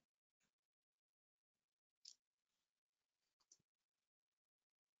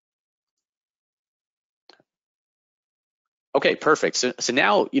 Okay, perfect. So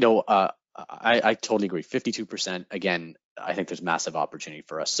now, you know, I totally agree. 52%, again, I think there's massive opportunity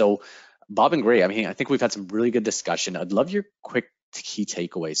for us. So Bob and Gray, I mean, I think we've had some really good discussion. I'd love your quick key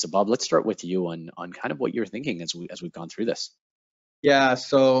takeaways. So Bob, let's start with you on kind of what you're thinking as we've gone through this. Yeah,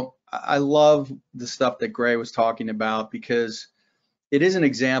 so I love the stuff that Gray was talking about because it is an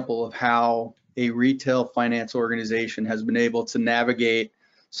example of how a retail finance organization has been able to navigate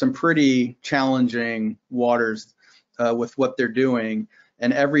some pretty challenging waters with what they're doing.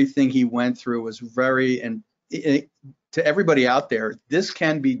 And everything he went through was and to everybody out there, this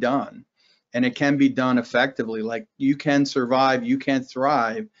can be done and it can be done effectively. Like you can survive, you can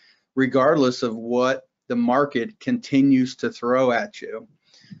thrive, regardless of what the market continues to throw at you.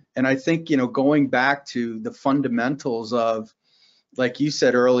 And I think, going back to the fundamentals of, like you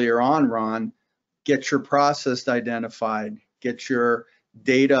said earlier on, Ron, get your process identified, get your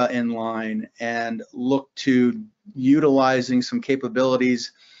data in line, and look to utilizing some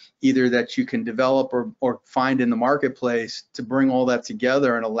capabilities either that you can develop or find in the marketplace to bring all that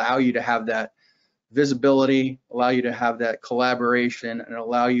together and allow you to have that visibility, allow you to have that collaboration, and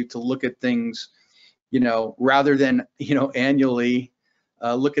allow you to look at things, rather than, annually,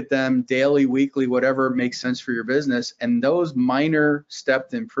 look at them daily, weekly, whatever makes sense for your business. And those minor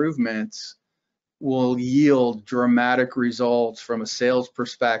stepped improvements will yield dramatic results from a sales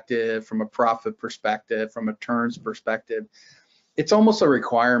perspective, from a profit perspective, from a turns perspective. It's almost a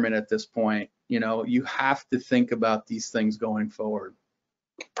requirement at this point. You have to think about these things going forward.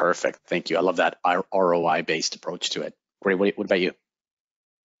 Perfect. Thank you. I love that ROI-based approach to it. Great. What about you?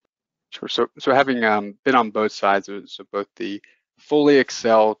 Sure. So having been on both sides of it, so both the fully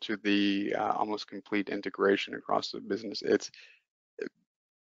Excel to the almost complete integration across the business, it's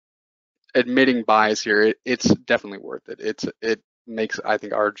admitting bias here. It's definitely worth it. It makes, I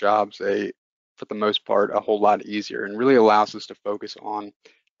think, our jobs for the most part, a whole lot easier, and really allows us to focus on,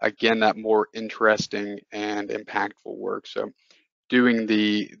 again, that more interesting and impactful work. So doing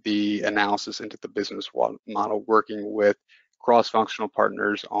the analysis into the business model, working with cross-functional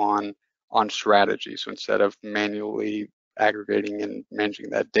partners on strategy. So instead of manually aggregating and managing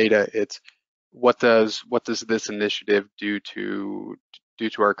that data, it's what does this initiative do to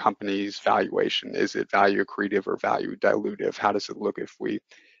our company's valuation? Is it value accretive or value dilutive? How does it look if we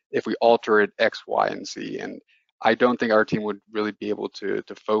alter it X, Y, and Z? And I don't think our team would really be able to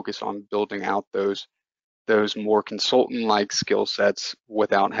focus on building out those more consultant-like skill sets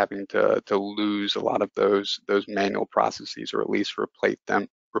without having to lose a lot of those manual processes, or at least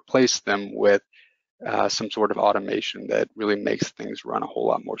replace them with some sort of automation that really makes things run a whole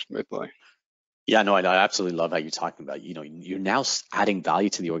lot more smoothly. Yeah, no, I absolutely love how you're talking about, you're now adding value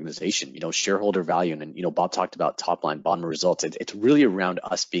to the organization, shareholder value. And, Bob talked about top line, bottom results. It's really around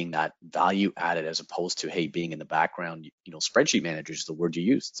us being that value added as opposed to, hey, being in the background, spreadsheet managers is the word you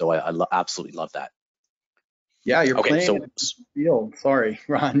used. So I absolutely love that. Yeah, you're playing at a field. Sorry,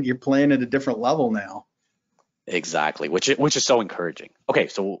 Ron, you're playing at a different level now. Exactly, which is so encouraging. Okay,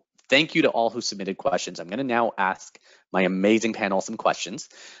 so thank you to all who submitted questions. I'm going to now ask my amazing panel some questions.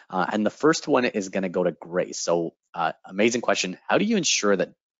 And the first one is going to go to Grace. So amazing question. How do you ensure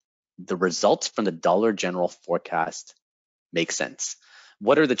that the results from the Dollar General forecast make sense?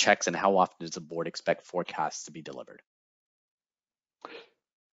 What are the checks and how often does the board expect forecasts to be delivered?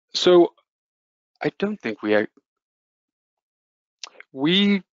 So I don't think let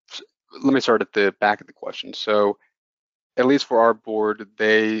me start at the back of the question. So at least for our board,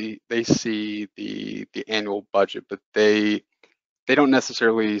 they see the annual budget, but they don't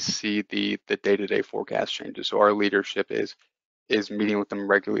necessarily see the day-to-day forecast changes. So our leadership is meeting with them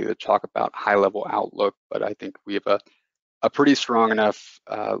regularly to talk about high-level outlook. But I think we have a pretty strong enough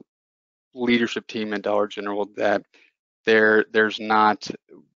leadership team at Dollar General that there's not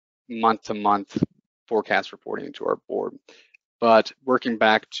month-to-month forecast reporting to our board. But working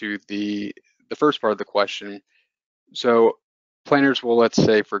back to the first part of the question, so planners will, let's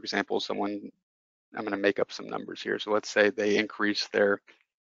say, for example, I'm going to make up some numbers here. So let's say they increase their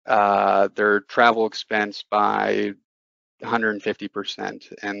travel expense by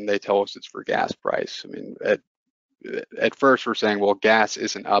 150%, and they tell us it's for gas price. I mean, at first we're saying, well, gas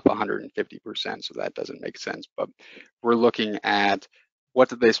isn't up 150%, so that doesn't make sense. But we're looking at what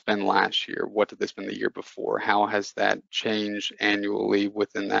did they spend last year? What did they spend the year before? How has that changed annually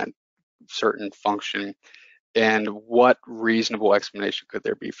within that certain function? And what reasonable explanation could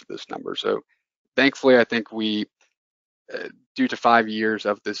there be for this number? So thankfully, I think we, due to 5 years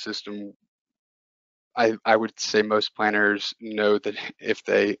of this system, I would say most planners know that if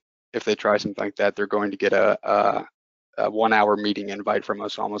they try something like that, they're going to get a 1 hour meeting invite from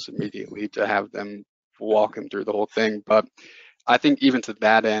us almost immediately to have them walk them through the whole thing. But I think even to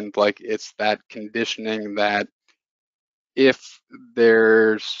that end, like, it's that conditioning that if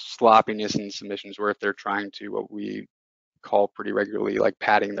there's sloppiness in submissions, or if they're trying to, what we call pretty regularly, like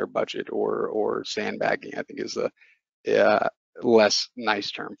padding their budget or sandbagging, I think is less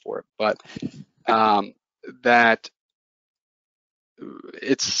nice term for it, but that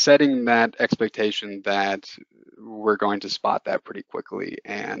it's setting that expectation that we're going to spot that pretty quickly.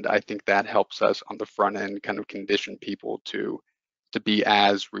 And I think that helps us on the front end kind of condition people to be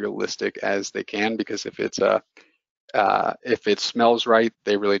as realistic as they can, because if it smells right,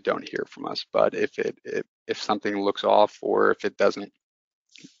 they really don't hear from us. But if something looks off, or if it doesn't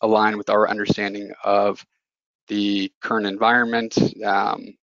align with our understanding of the current environment,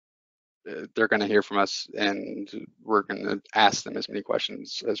 they're going to hear from us, and we're going to ask them as many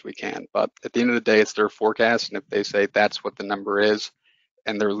questions as we can. But at the end of the day, it's their forecast, and if they say that's what the number is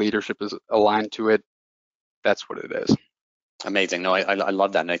and their leadership is aligned to it, that's what it is. Amazing. No, I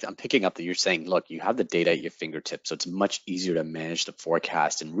love that. And I'm picking up that you're saying, look, you have the data at your fingertips, so it's much easier to manage the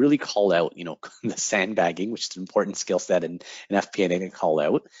forecast and really call out, the sandbagging, which is an important skill set in FP&A to call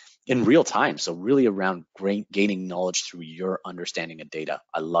out in real time. So really around gaining knowledge through your understanding of data.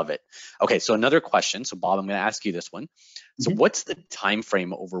 I love it. Okay, so another question. So Bob, I'm going to ask you this one. So what's the time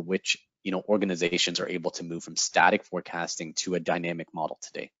frame over which organizations are able to move from static forecasting to a dynamic model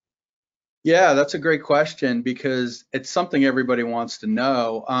today? Yeah, that's a great question, because it's something everybody wants to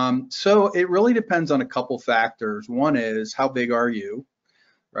know. So it really depends on a couple factors. One is, how big are you,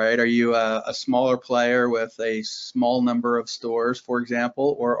 right? Are you a smaller player with a small number of stores, for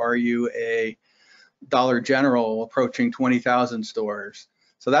example, or are you a Dollar General approaching 20,000 stores?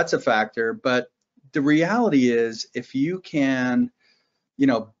 So that's a factor. But the reality is, if you can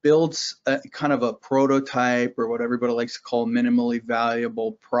builds kind of a prototype, or what everybody likes to call minimally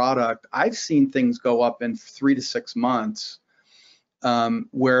valuable product, I've seen things go up in 3 to 6 months,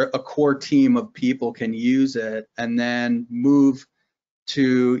 where a core team of people can use it, and then move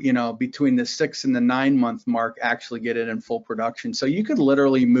to, between the 6 and the 9 month mark, actually get it in full production. So you could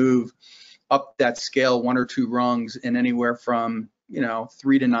literally move up that scale 1 or 2 rungs in anywhere from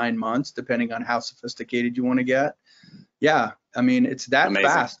 3 to 9 months, depending on how sophisticated you want to get. Yeah, I mean, it's that Amazing.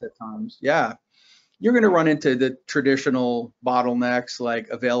 fast at times. Yeah, you're going to run into the traditional bottlenecks like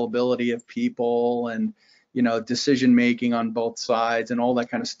availability of people and decision making on both sides and all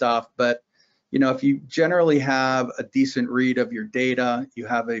that kind of stuff. But if you generally have a decent read of your data, you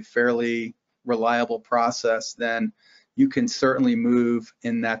have a fairly reliable process, then you can certainly move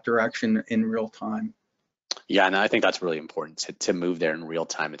in that direction in real time. Yeah, and I think that's really important to move there in real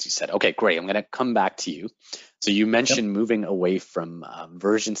time, as you said. Okay, great. I'm going to come back to you. So you mentioned moving away from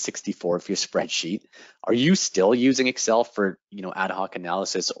version 64 of your spreadsheet. Are you still using Excel for ad hoc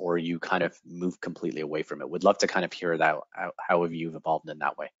analysis, or you kind of moved completely away from it? Would love to kind of hear that. How have you evolved in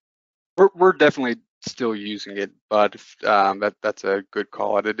that way? We're definitely still using it, but that's a good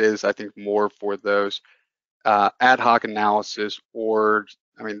call. It is, I think, more for those ad hoc analysis, or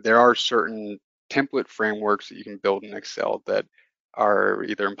there are certain template frameworks that you can build in Excel that are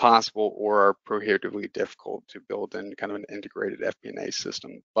either impossible or are prohibitively difficult to build in kind of an integrated FP&A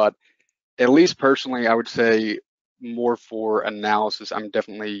system. But at least personally, I would say more for analysis, I'm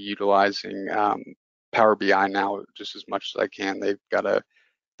definitely utilizing Power BI now just as much as I can. They've got a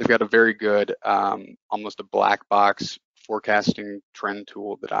very good, almost a black box forecasting trend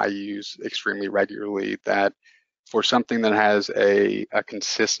tool that I use extremely regularly, that for something that has a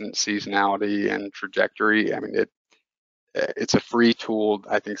consistent seasonality and trajectory, it's a free tool.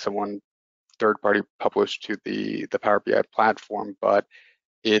 I think someone third party published to the Power BI platform, but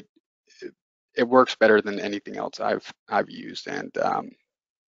it works better than anything else I've used. And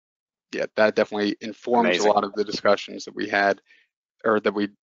yeah, that definitely informs Amazing. a lot of the discussions that we had, or that we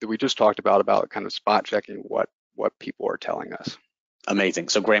just talked about kind of spot checking what people are telling us. Amazing.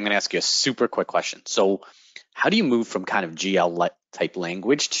 So Gray, I'm going to ask you a super quick question. So how do you move from kind of GL type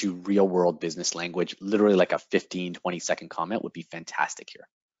language to real world business language? Literally like a 15, 20-second comment would be fantastic here.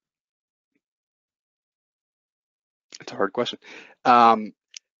 It's a hard question. I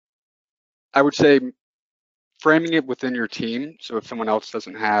would say framing it within your team. So if someone else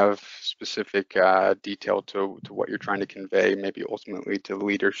doesn't have specific detail to what you're trying to convey, maybe ultimately to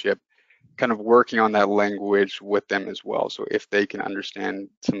leadership, kind of working on that language with them as well. So if they can understand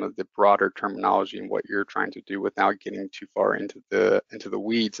some of the broader terminology and what you're trying to do without getting too far into the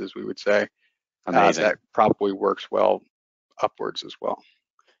weeds, as we would say, that probably works well upwards as well.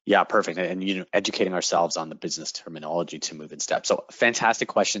 Yeah, perfect. And educating ourselves on the business terminology to move in step. So fantastic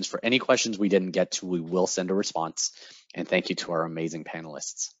questions. For any questions we didn't get to, we will send a response. And thank you to our amazing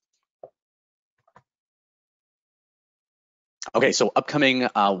panelists. Okay, so upcoming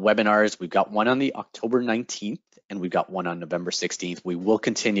webinars, we've got one on the October 19th and we've got one on November 16th. We will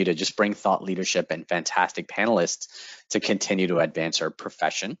continue to just bring thought leadership and fantastic panelists to continue to advance our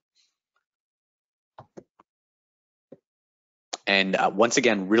profession. And once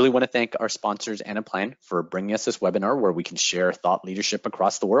again, really want to thank our sponsors Anaplan for bringing us this webinar where we can share thought leadership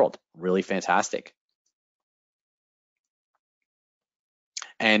across the world. Really fantastic.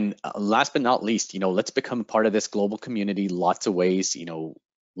 And last but not least, let's become part of this global community. Lots of ways,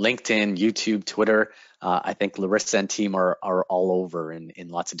 LinkedIn, YouTube, Twitter. I think Larissa and team are all over in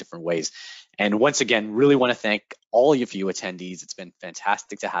lots of different ways. And once again, really want to thank all of you attendees. It's been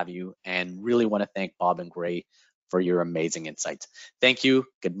fantastic to have you, and really want to thank Bob and Gray for your amazing insights. Thank you.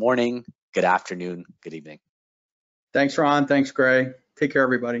 Good morning, good afternoon, good evening. Thanks, Ron. Thanks, Gray. Take care,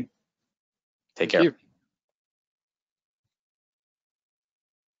 everybody. Take care. Thank you.